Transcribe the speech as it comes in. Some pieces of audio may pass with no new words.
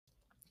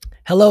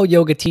Hello,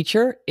 yoga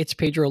teacher. It's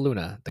Pedro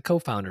Luna, the co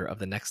founder of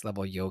the Next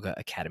Level Yoga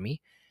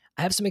Academy.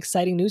 I have some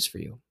exciting news for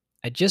you.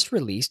 I just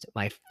released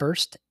my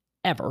first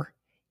ever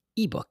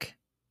ebook,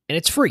 and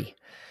it's free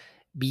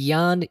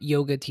Beyond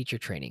Yoga Teacher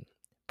Training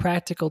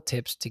Practical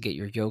Tips to Get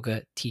Your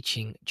Yoga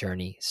Teaching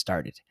Journey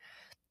Started.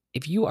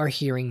 If you are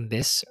hearing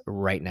this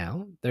right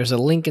now, there's a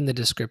link in the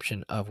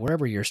description of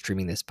wherever you're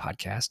streaming this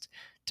podcast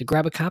to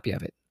grab a copy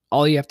of it.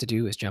 All you have to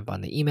do is jump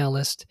on the email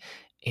list,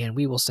 and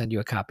we will send you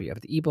a copy of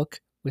the ebook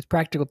with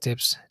practical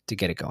tips to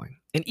get it going.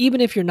 And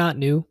even if you're not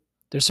new,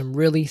 there's some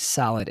really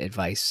solid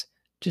advice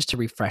just to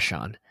refresh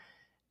on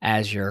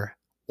as you're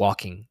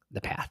walking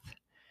the path.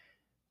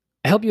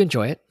 I hope you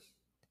enjoy it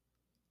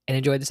and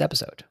enjoy this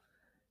episode.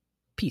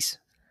 Peace.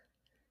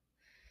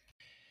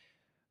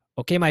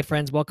 Okay, my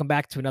friends, welcome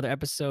back to another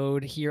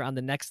episode here on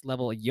the Next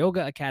Level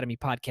Yoga Academy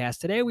podcast.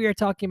 Today, we are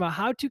talking about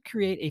how to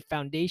create a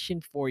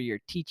foundation for your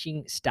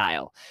teaching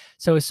style.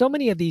 So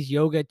many of these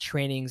yoga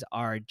trainings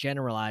are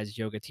generalized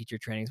yoga teacher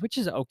trainings, which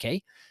is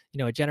okay. You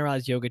know, a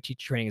generalized yoga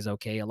teacher training is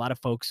okay. A lot of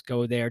folks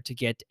go there to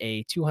get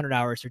a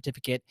 200-hour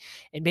certificate,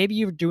 and maybe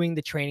you're doing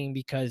the training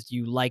because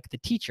you like the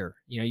teacher.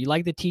 You know, you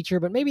like the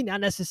teacher, but maybe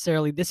not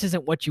necessarily this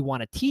isn't what you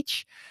want to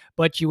teach,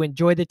 but you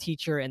enjoy the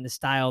teacher and the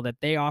style that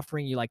they're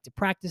offering. You like to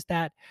practice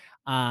that.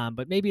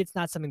 But maybe it's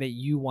not something that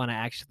you want to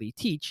actually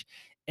teach.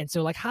 And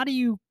so, like, how do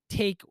you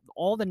take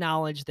all the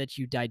knowledge that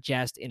you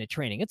digest in a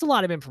training? It's a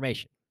lot of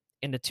information.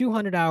 In the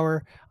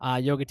 200-hour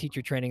yoga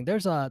teacher training,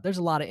 there's a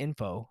lot of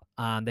info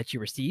that you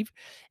receive,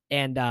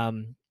 and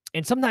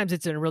sometimes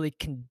it's in a really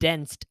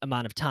condensed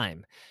amount of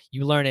time.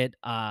 You learn it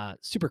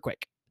super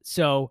quick.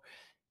 So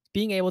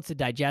being able to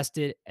digest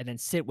it and then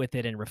sit with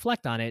it and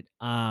reflect on it,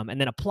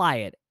 and then apply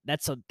it,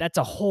 that's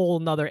a whole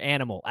nother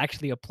animal.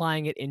 Actually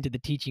applying it into the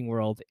teaching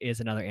world is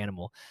another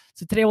animal.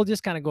 So today we'll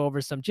just kind of go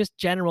over some just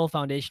general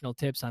foundational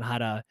tips on how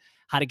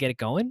to get it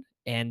going,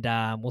 and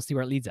we'll see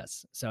where it leads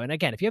us. So, and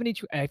again, if you have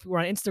if we're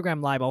on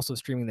Instagram live, also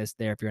streaming this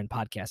there if you're in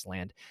podcast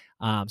land.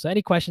 So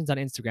any questions on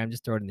Instagram,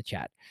 just throw it in the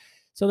chat.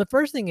 So the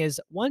first thing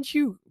is, once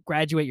you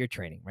graduate your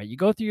training, right? You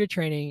go through your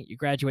training, you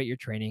graduate your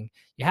training,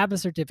 you have a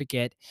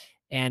certificate,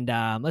 and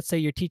let's say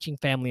you're teaching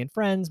family and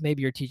friends.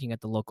 Maybe you're teaching at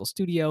the local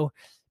studio,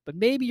 but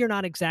maybe you're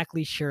not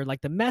exactly sure.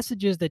 Like the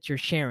messages that you're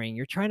sharing,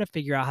 you're trying to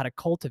figure out how to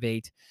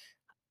cultivate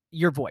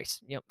your voice.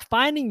 You know,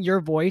 finding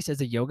your voice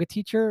as a yoga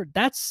teacher,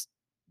 that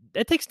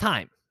takes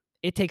time.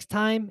 It takes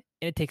time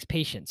and it takes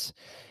patience.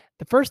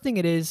 The first thing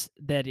it is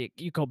that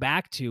you go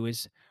back to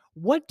is,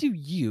 what do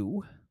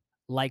you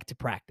like to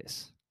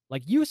practice?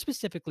 Like you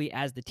specifically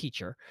as the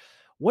teacher,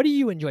 what do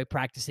you enjoy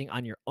practicing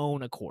on your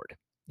own accord?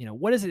 You know,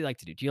 what does it like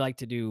to do? Do you like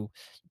to do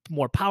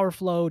more power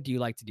flow? Do you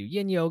like to do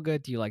yin yoga?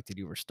 Do you like to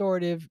do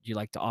restorative? Do you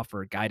like to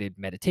offer guided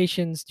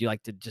meditations? Do you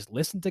like to just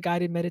listen to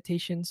guided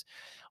meditations?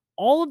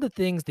 All of the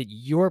things that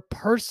you're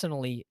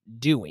personally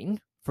doing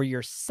for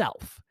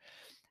yourself,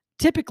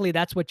 typically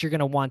that's what you're going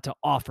to want to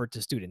offer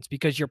to students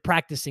because you're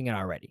practicing it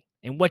already.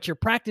 And what you're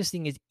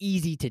practicing is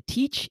easy to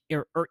teach,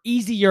 or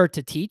easier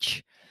to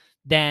teach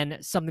than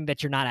something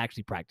that you're not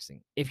actually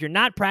practicing. If you're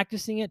not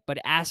practicing it but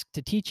ask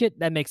to teach it,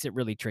 that makes it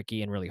really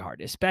tricky and really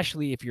hard,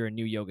 especially if you're a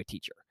new yoga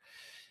teacher.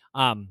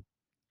 Um,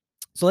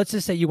 so let's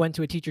just say you went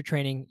to a teacher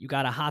training, you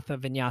got a hatha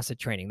vinyasa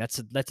training. That's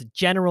a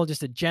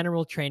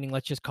general training.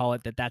 Let's just call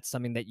it that. That's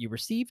something that you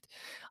received,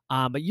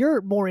 but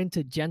you're more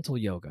into gentle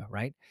yoga,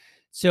 right?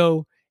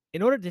 So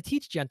in order to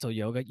teach gentle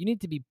yoga, you need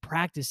to be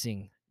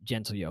practicing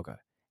gentle yoga.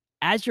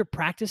 As you're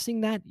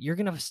practicing that, you're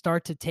going to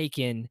start to take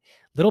in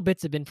little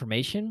bits of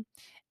information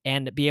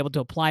and be able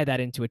to apply that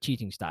into a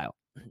teaching style.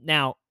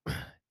 Now,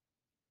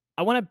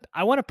 I want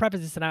to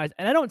preface this, and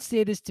I don't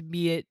say this to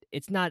be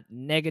it's not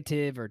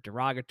negative or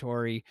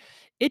derogatory.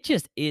 It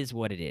just is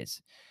what it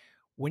is.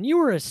 When you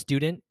were a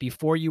student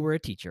before you were a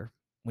teacher,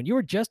 when you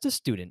were just a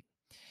student,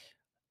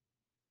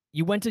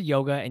 you went to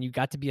yoga and you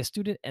got to be a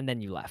student and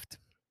then you left.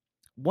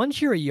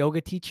 Once you're a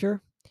yoga teacher,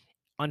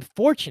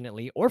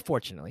 unfortunately or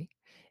fortunately,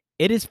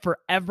 it is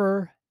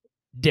forever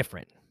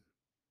different.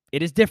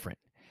 It is different.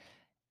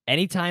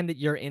 Anytime that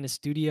you're in a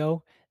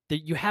studio,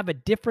 that you have a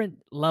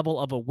different level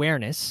of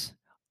awareness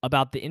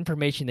about the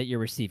information that you're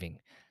receiving.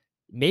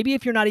 Maybe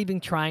if you're not even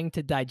trying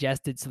to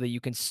digest it so that you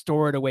can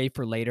store it away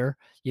for later,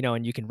 you know,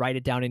 and you can write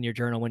it down in your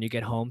journal when you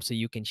get home so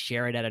you can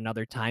share it at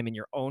another time in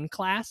your own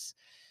class,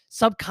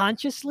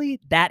 subconsciously,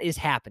 that is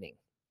happening.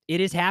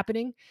 It is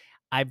happening.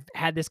 I've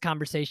had this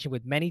conversation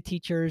with many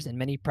teachers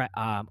and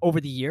over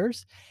the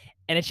years,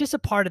 and it's just a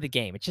part of the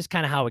game. It's just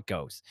kind of how it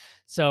goes.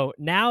 So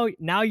now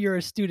you're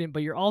a student,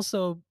 but you're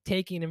also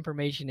taking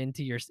information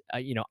into your,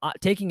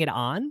 taking it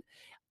on,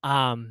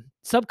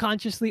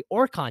 subconsciously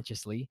or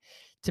consciously,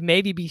 to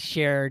maybe be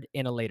shared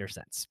in a later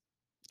sense.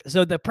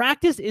 So the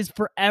practice is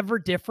forever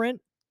different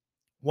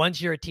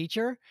once you're a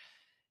teacher.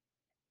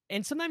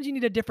 And sometimes you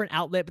need a different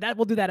outlet, but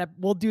we'll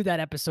do that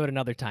episode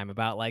another time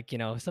about, like, you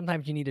know,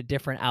 sometimes you need a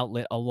different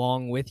outlet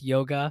along with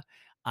yoga,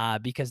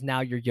 because now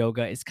your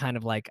yoga is kind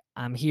of like,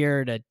 I'm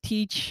here to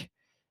teach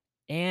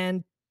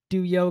and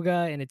do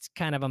yoga, and it's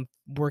kind of, I'm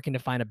working to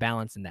find a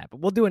balance in that. But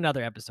we'll do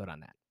another episode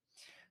on that.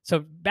 So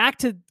back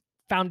to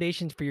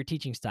foundations for your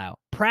teaching style.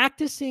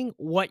 Practicing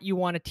what you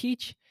want to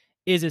teach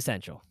is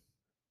essential.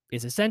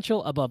 Is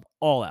essential above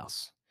all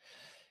else.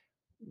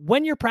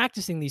 When you're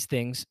practicing these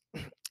things,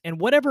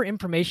 and whatever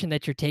information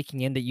that you're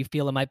taking in that you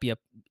feel it might be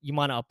you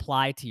want to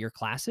apply to your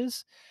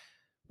classes,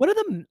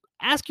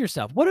 ask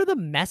yourself, what are the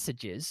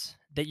messages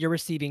that you're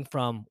receiving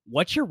from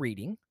what you're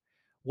reading,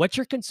 what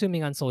you're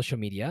consuming on social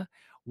media,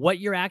 what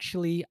you're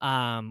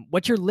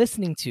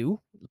listening to,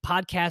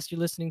 podcasts you're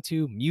listening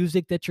to,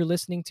 music that you're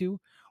listening to,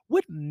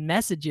 what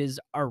messages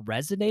are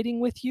resonating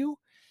with you,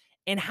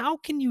 and how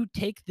can you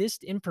take this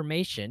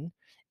information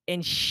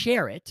and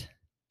share it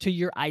to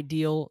your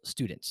ideal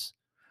students,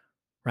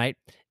 right?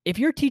 If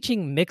you're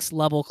teaching mixed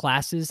level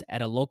classes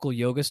at a local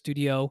yoga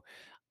studio,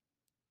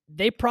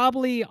 they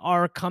probably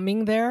are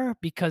coming there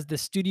because the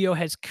studio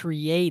has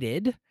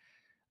created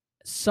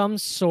some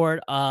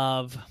sort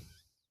of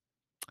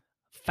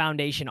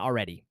foundation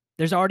already.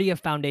 There's already a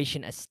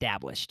foundation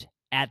established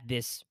at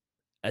this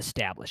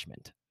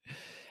establishment,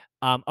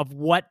 of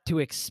what to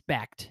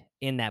expect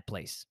in that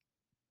place.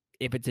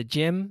 If it's a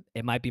gym,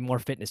 it might be more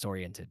fitness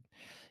oriented.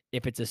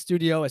 If it's a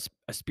studio,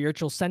 a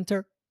spiritual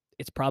center,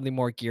 it's probably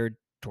more geared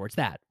towards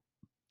that.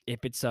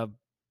 If it's a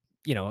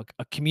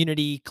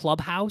community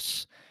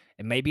clubhouse,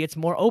 and maybe it's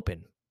more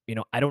open.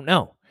 I don't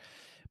know.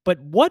 But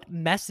what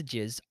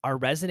messages are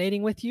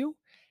resonating with you,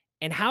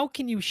 and how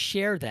can you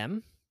share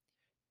them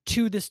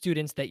to the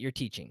students that you're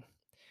teaching?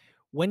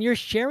 When you're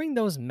sharing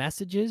those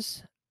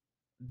messages,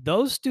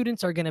 those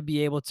students are going to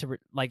be able to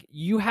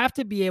you have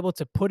to be able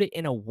to put it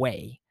in a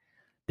way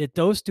that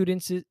those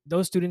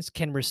students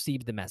can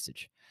receive the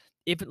message.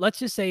 If let's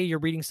just say you're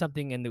reading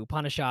something in the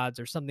Upanishads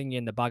or something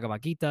in the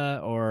Bhagavad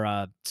Gita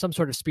or some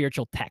sort of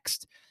spiritual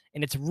text,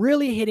 and it's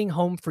really hitting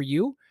home for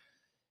you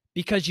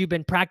because you've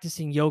been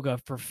practicing yoga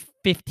for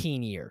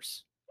 15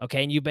 years,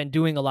 okay, and you've been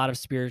doing a lot of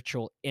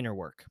spiritual inner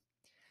work.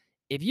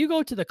 If you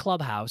go to the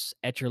clubhouse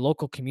at your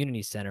local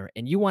community center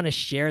and you want to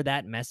share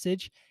that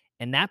message,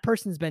 and that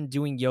person's been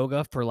doing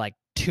yoga for like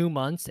 2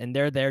 months and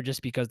they're there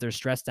just because they're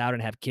stressed out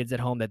and have kids at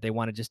home that they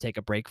want to just take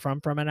a break from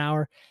an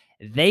hour,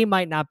 they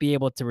might not be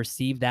able to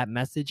receive that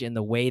message in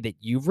the way that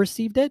you've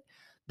received it.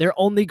 They're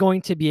only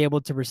going to be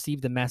able to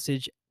receive the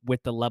message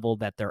with the level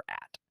that they're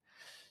at.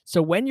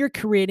 So when you're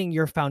creating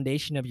your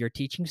foundation of your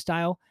teaching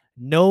style,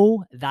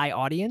 know thy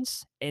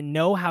audience and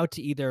know how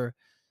to either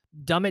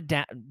dumb it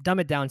down. Dumb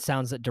it down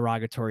sounds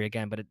derogatory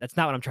again, but that's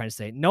not what I'm trying to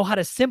say. Know how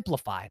to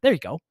simplify. There you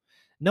go.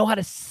 Know how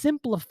to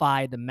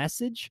simplify the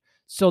message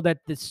so that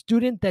the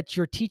student that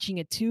you're teaching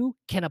it to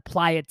can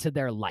apply it to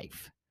their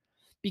life.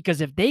 Because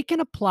if they can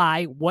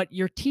apply what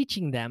you're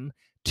teaching them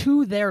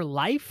to their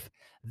life,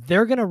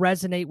 they're going to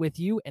resonate with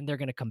you and they're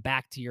going to come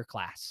back to your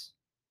class.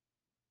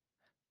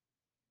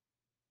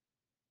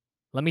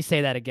 Let me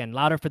say that again,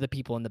 louder for the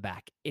people in the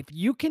back. If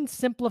you can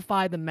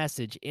simplify the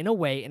message in a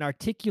way and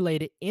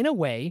articulate it in a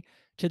way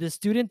to the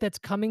student that's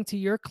coming to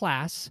your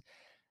class,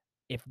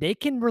 if they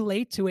can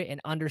relate to it and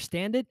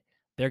understand it,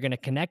 they're going to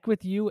connect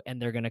with you and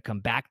they're going to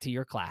come back to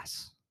your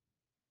class.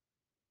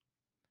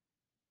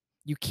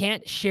 You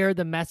can't share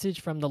the message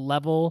from the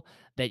level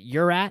that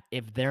you're at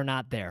if they're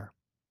not there,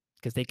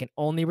 because they can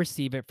only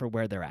receive it for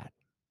where they're at.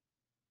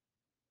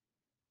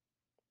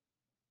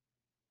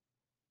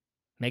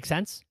 Make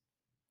sense?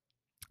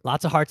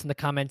 Lots of hearts in the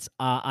comments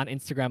on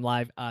Instagram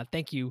Live.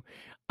 Thank you.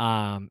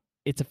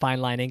 It's a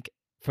fine line ink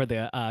for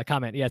the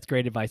comment. Yeah, it's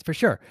great advice for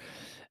sure.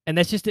 And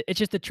it's just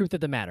the truth of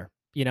the matter.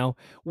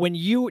 When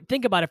you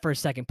think about it for a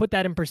second, put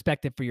that in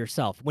perspective for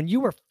yourself. When you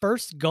were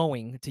first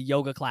going to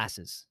yoga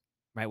classes,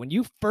 right? When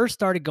you first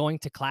started going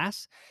to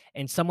class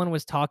and someone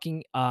was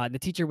talking, the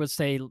teacher would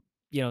say,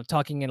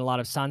 talking in a lot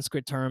of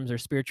Sanskrit terms or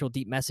spiritual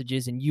deep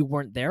messages, and you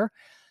weren't there,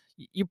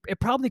 it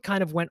probably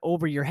kind of went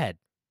over your head.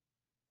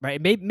 Right?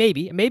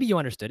 Maybe you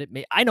understood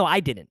it. I know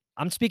I didn't.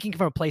 I'm speaking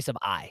from a place of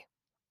I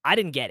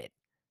didn't get it.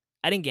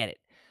 I didn't get it.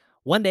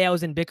 One day I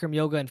was in Bikram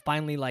yoga and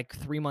finally like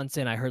 3 months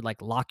in, I heard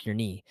like lock your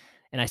knee.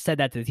 And I said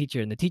that to the teacher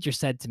and the teacher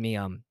said to me,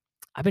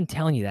 I've been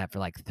telling you that for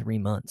like 3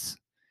 months.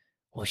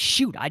 Well,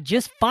 shoot, I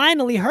just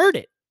finally heard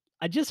it.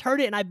 I just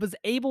heard it.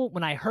 And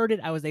when I heard it,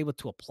 I was able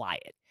to apply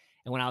it.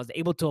 And when I was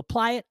able to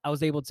apply it, I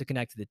was able to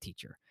connect to the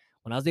teacher.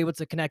 When I was able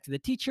to connect to the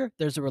teacher,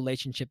 there's a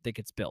relationship that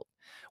gets built.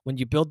 When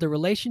you build the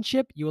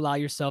relationship, you allow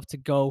yourself to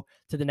go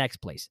to the next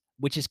place,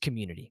 which is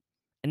community.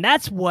 And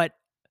that's what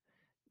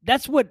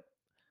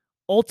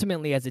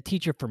ultimately, as a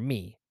teacher for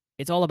me,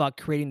 it's all about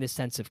creating this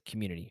sense of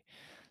community.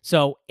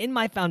 So in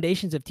my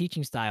foundations of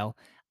teaching style,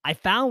 I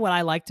found what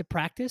I like to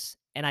practice,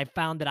 and I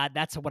found that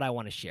that's what I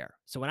want to share.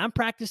 So when I'm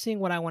practicing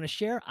what I want to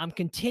share, I'm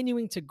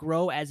continuing to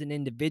grow as an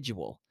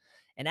individual.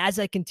 And as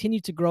I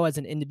continue to grow as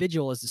an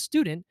individual, as a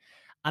student,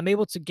 I'm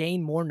able to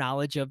gain more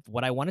knowledge of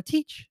what I want to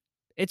teach.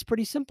 It's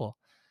pretty simple.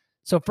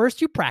 So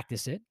first you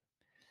practice it.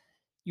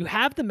 You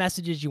have the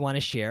messages you want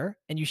to share,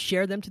 and you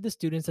share them to the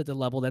students at the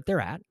level that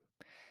they're at.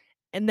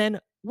 And then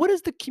what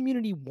does the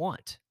community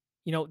want?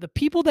 The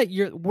people that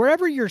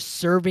wherever you're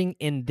serving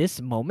in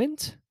this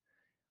moment,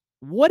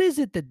 what is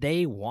it that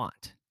they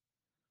want?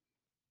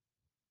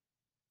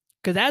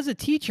 Because as a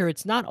teacher,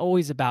 it's not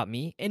always about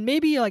me. And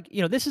maybe, like,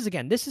 this is,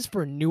 again, this is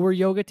for newer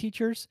yoga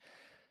teachers.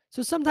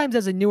 So sometimes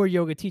as a newer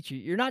yoga teacher,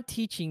 you're not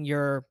teaching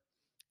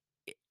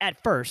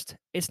at first,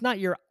 it's not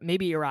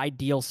maybe your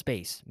ideal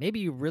space. Maybe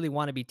you really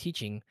want to be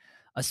teaching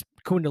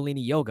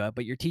Kundalini yoga,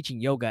 but you're teaching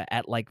yoga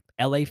at like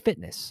LA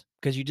Fitness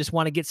because you just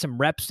want to get some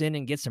reps in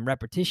and get some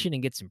repetition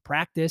and get some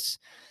practice,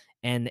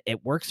 and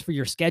it works for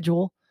your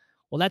schedule.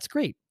 Well, that's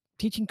great.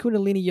 Teaching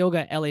Kundalini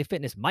yoga at LA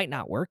Fitness might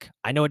not work.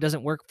 I know it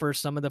doesn't work for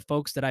some of the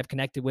folks that I've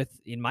connected with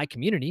in my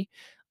community.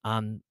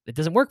 It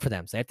doesn't work for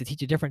them, so they have to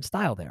teach a different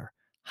style there.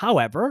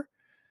 However,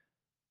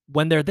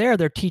 when they're there,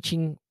 they're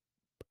teaching,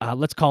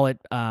 let's call it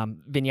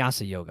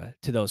vinyasa yoga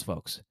to those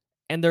folks.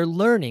 And they're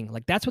learning,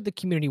 like, that's what the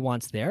community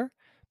wants there.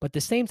 But at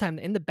the same time,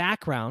 in the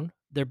background,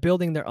 they're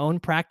building their own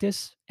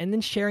practice and then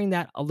sharing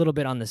that a little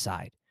bit on the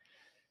side.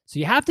 So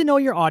you have to know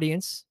your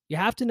audience. You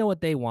have to know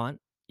what they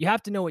want. You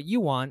have to know what you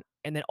want.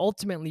 And then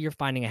ultimately, you're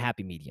finding a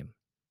happy medium.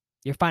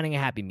 You're finding a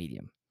happy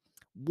medium.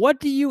 What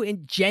do you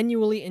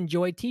genuinely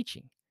enjoy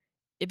teaching?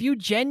 If you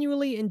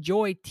genuinely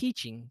enjoy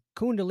teaching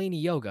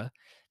Kundalini yoga,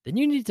 then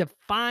you need to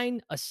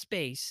find a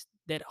space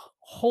that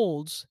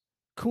holds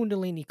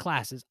Kundalini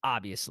classes,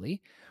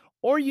 obviously,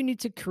 or you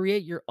need to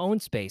create your own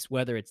space,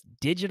 whether it's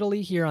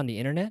digitally here on the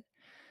internet,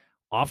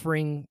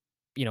 offering,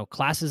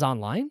 classes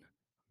online,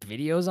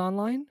 videos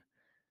online,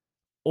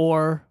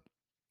 or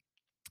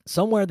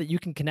somewhere that you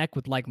can connect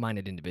with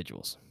like-minded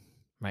individuals,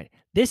 right?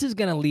 This is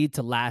going to lead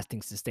to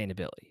lasting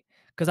sustainability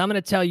because I'm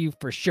going to tell you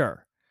for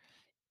sure,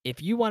 if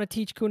you want to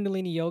teach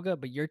Kundalini yoga,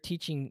 but you're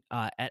teaching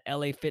at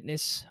LA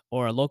Fitness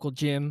or a local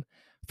gym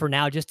for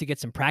now just to get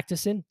some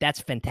practice in, that's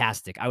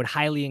fantastic. I would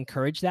highly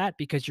encourage that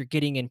because you're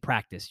getting in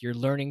practice. You're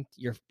learning,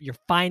 you're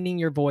finding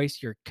your voice,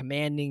 you're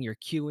commanding, you're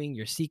cueing,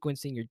 you're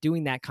sequencing, you're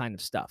doing that kind of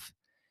stuff.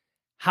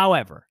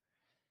 However,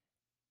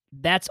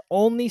 that's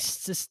only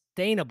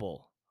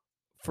sustainable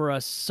for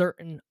a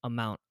certain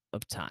amount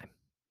of time.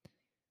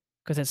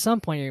 Because at some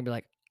point you're gonna be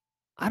like,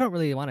 I don't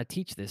really want to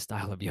teach this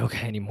style of yoga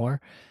anymore.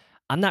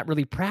 I'm not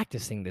really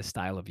practicing this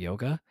style of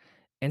yoga.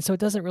 And so it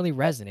doesn't really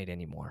resonate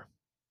anymore.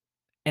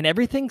 And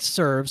everything,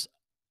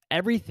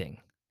 everything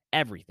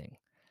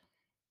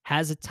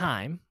has a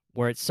time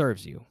where it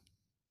serves you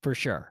for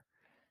sure.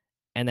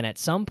 And then at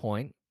some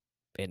point,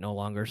 it no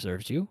longer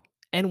serves you.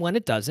 And when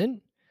it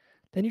doesn't,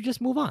 then you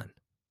just move on,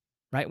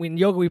 right? In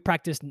yoga, we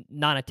practice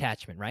non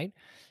attachment, right?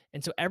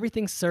 And so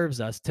everything serves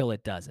us till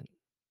it doesn't.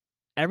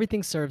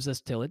 Everything serves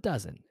us till it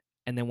doesn't.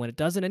 And then when it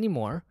doesn't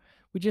anymore,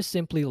 we just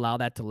simply allow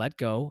that to let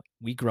go.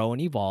 We grow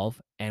and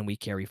evolve and we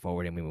carry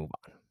forward and we move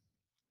on.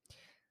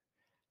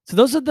 So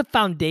those are the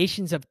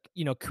foundations of,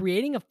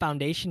 creating a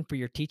foundation for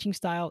your teaching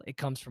style. It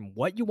comes from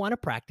what you want to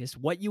practice,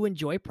 what you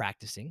enjoy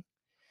practicing,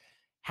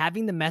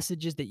 having the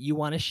messages that you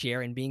want to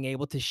share and being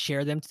able to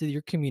share them to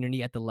your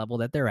community at the level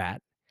that they're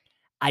at,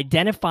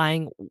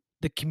 identifying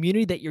the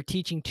community that you're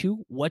teaching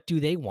to, what do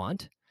they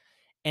want?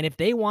 And if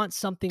they want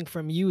something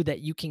from you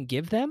that you can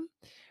give them,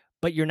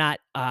 but you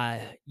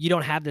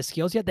don't have the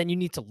skills yet, then you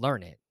need to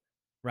learn it,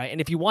 right?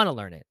 And if you want to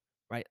learn it,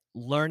 right,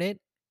 learn it,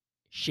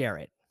 share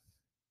it,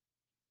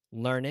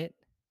 learn it,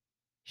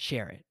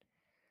 share it.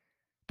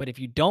 But if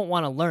you don't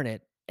want to learn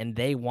it and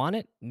they want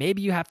it,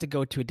 maybe you have to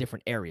go to a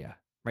different area,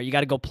 right? You got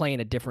to go play in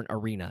a different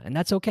arena, and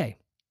that's okay.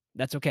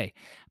 That's okay.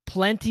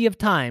 Plenty of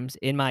times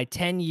in my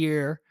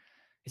 10-year,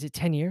 is it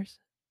 10 years?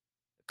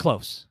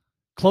 Close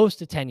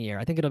to 10 year.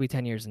 I think it'll be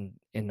 10 years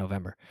in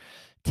November.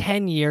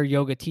 10-year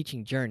yoga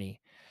teaching journey.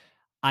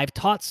 I've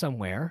taught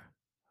somewhere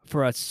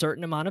for a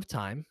certain amount of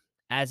time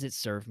as it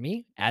served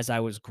me, as I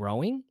was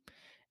growing.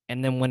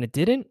 And then when it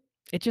didn't,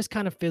 it just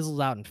kind of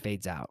fizzles out and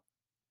fades out.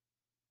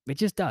 It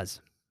just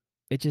does.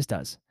 It just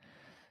does.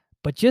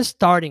 But just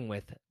starting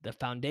with the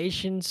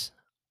foundations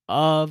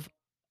of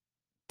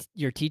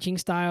your teaching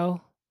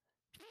style,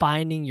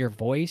 finding your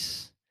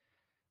voice,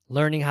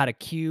 learning how to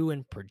cue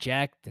and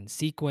project and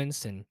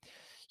sequence and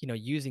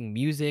using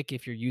music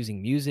if you're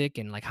using music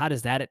and like how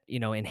does that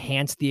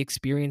enhance the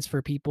experience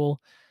for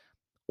people.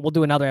 We'll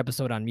do another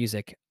episode on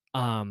music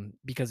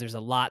because there's a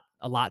lot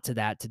to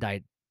that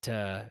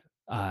to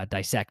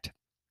dissect.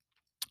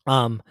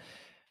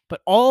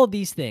 But all of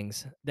these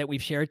things that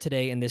we've shared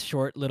today in this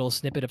short little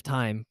snippet of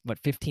time,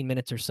 15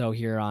 minutes or so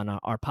here on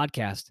our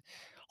podcast,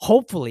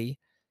 hopefully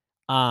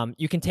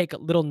you can take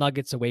little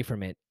nuggets away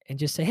from it and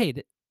just say, hey,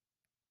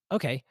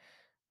 okay,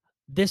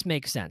 this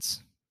makes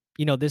sense.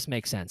 This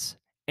makes sense.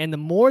 And the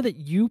more that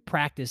you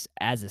practice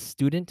as a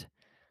student,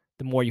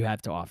 the more you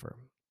have to offer.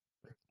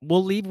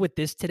 We'll leave with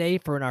this today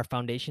for our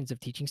foundations of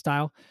teaching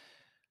style.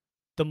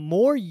 The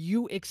more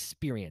you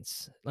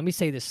experience, let me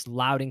say this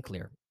loud and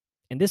clear,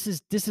 and this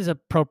is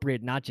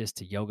appropriate not just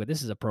to yoga,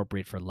 this is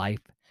appropriate for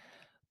life.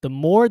 The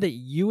more that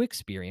you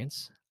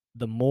experience,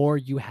 the more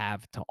you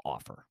have to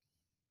offer.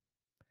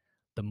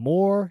 The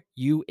more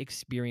you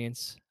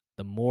experience,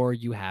 the more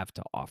you have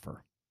to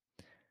offer.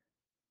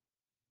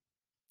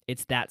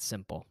 It's that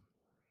simple.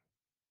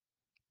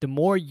 The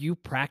more you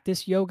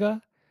practice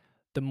yoga,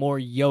 the more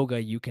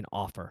yoga you can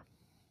offer.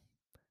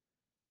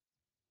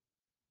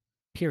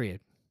 Period.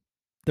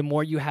 the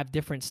more you have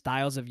different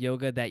styles of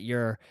yoga that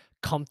you're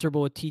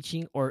comfortable with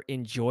teaching or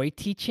enjoy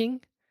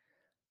teaching,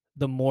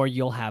 the more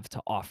you'll have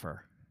to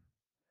offer.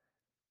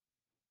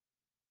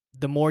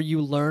 The more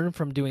you learn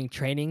from doing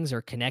trainings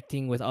or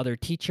connecting with other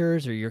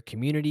teachers or your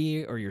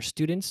community or your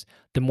students,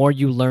 the more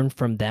you learn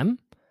from them,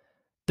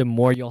 the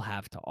more you'll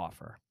have to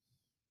offer.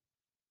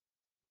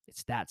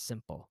 It's that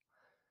simple.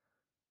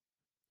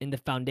 And the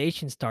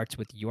foundation starts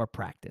with your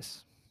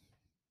practice.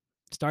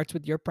 It starts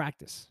with your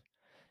practice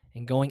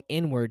and going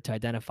inward to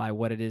identify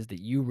what it is that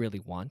you really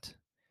want,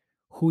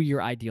 who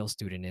your ideal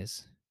student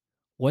is,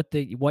 what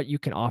you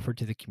can offer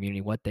to the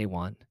community, what they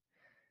want,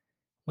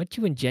 what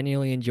you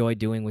genuinely enjoy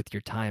doing with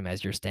your time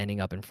as you're standing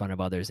up in front of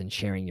others and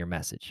sharing your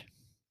message.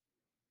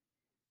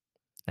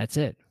 That's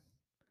it.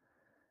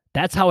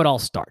 That's how it all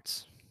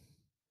starts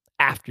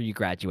after you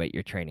graduate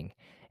your training,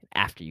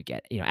 after you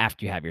get,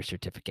 after you have your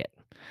certificate.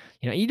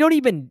 You don't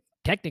even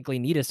technically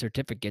need a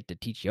certificate to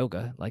teach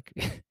yoga. Like,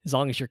 as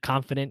long as you're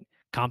confident,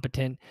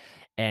 competent,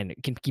 and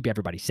can keep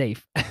everybody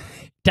safe.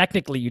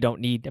 Technically, you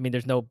don't need,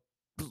 there's no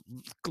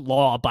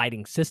law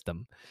abiding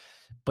system,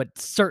 but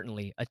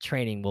certainly a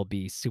training will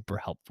be super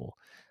helpful,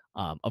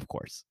 of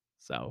course.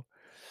 So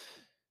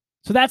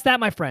that's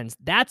that, my friends.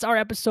 That's our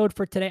episode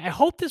for today. I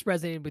hope this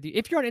resonated with you.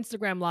 If you're on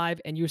Instagram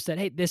Live and you said,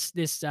 "Hey, this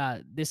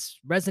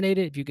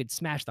resonated," if you could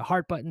smash the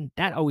heart button,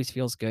 that always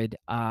feels good.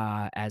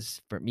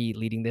 As for me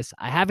leading this,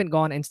 I haven't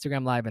gone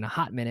Instagram Live in a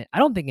hot minute. I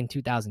don't think in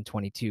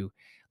 2022.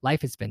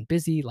 Life has been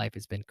busy. Life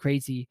has been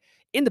crazy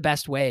in the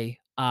best way.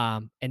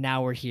 And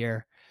now we're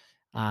here,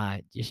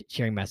 just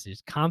sharing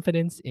messages.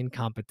 Confidence in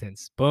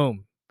competence.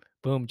 Boom,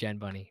 boom, Jen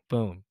Bunny.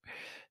 Boom.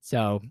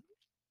 So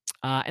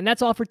and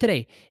that's all for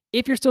today.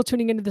 If you're still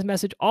tuning into this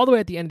message all the way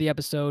at the end of the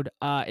episode,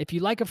 if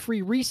you like a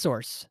free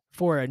resource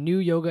for a new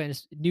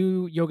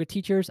yoga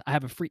teachers, I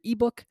have a free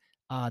ebook.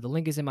 The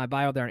link is in my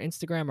bio there on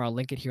Instagram, or I'll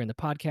link it here in the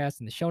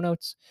podcast in the show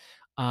notes.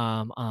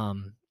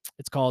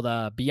 It's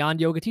called Beyond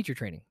Yoga Teacher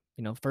Training.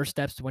 First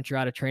steps once you're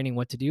out of training,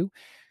 what to do.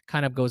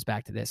 Kind of goes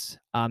back to this.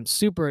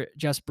 Super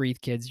Just Breathe,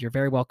 kids. You're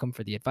very welcome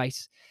for the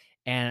advice,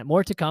 and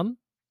more to come.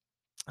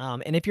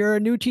 And if you're a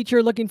new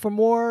teacher looking for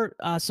more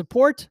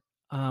support,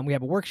 we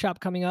have a workshop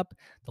coming up.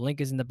 The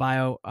link is in the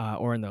bio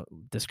or in the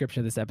description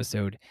of this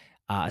episode.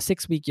 A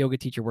 6-week yoga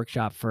teacher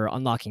workshop for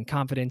unlocking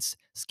confidence,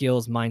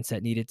 skills,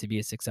 mindset needed to be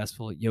a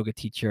successful yoga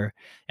teacher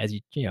as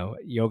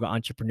yoga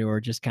entrepreneur,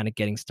 just kind of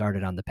getting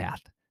started on the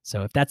path.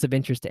 So if that's of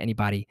interest to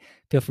anybody,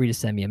 feel free to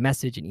send me a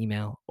message, an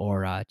email,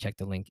 or check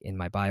the link in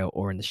my bio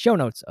or in the show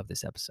notes of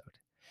this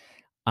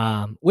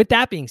episode. With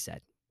that being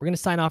said, we're going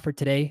to sign off for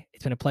today.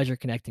 It's been a pleasure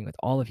connecting with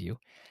all of you.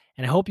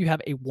 And I hope you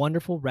have a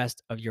wonderful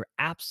rest of your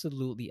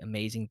absolutely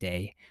amazing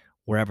day,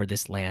 wherever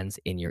this lands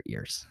in your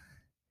ears.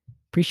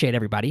 Appreciate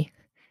everybody.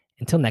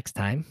 Until next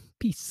time,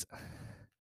 peace.